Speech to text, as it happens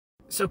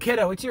So,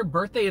 kiddo, it's your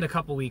birthday in a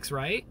couple weeks,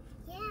 right?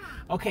 Yeah.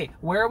 Okay,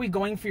 where are we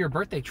going for your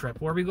birthday trip?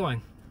 Where are we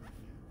going?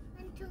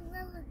 To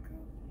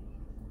Liverpool.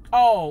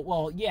 Oh,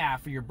 well, yeah,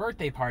 for your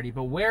birthday party,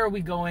 but where are we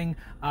going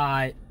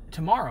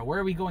tomorrow? Where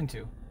are we going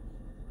to?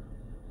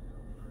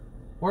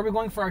 Where are we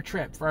going for our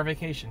trip, for our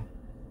vacation?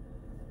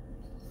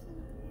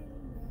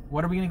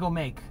 What are we going to go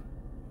make?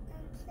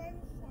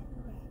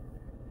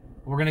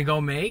 We're going to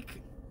go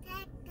make?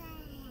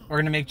 We're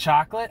going to make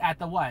chocolate at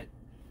the what?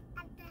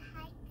 At the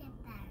Hyderabad.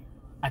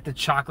 At the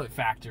chocolate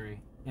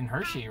factory in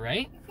Hershey,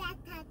 right? That's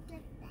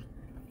Hyderabad.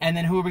 And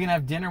then who are we going to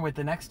have dinner with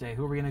the next day?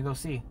 Who are we going to go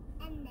see?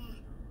 Emma.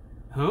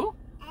 Who?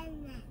 Emma.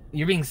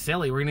 You're being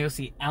silly. We're going to go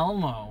see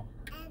Elmo.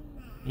 Emma.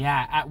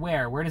 Yeah, at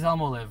where? Where does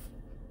Elmo live?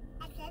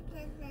 At the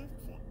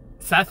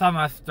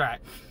Sesame Street.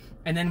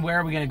 And then where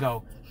are we going to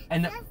go?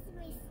 And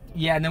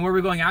yeah, and then where are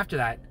we going after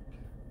that?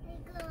 We're going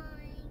to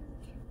Sesame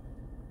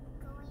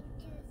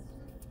Street.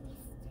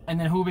 And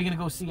then who are we going to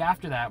go see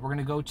after that? We're going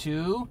to go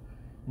to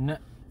New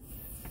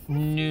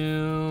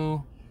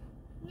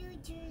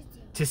Jersey.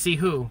 To see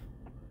who?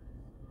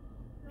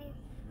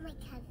 My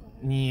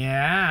cousin.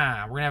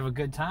 Yeah, we're going to have a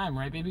good time,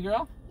 right, baby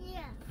girl?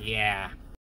 Yeah. Yeah.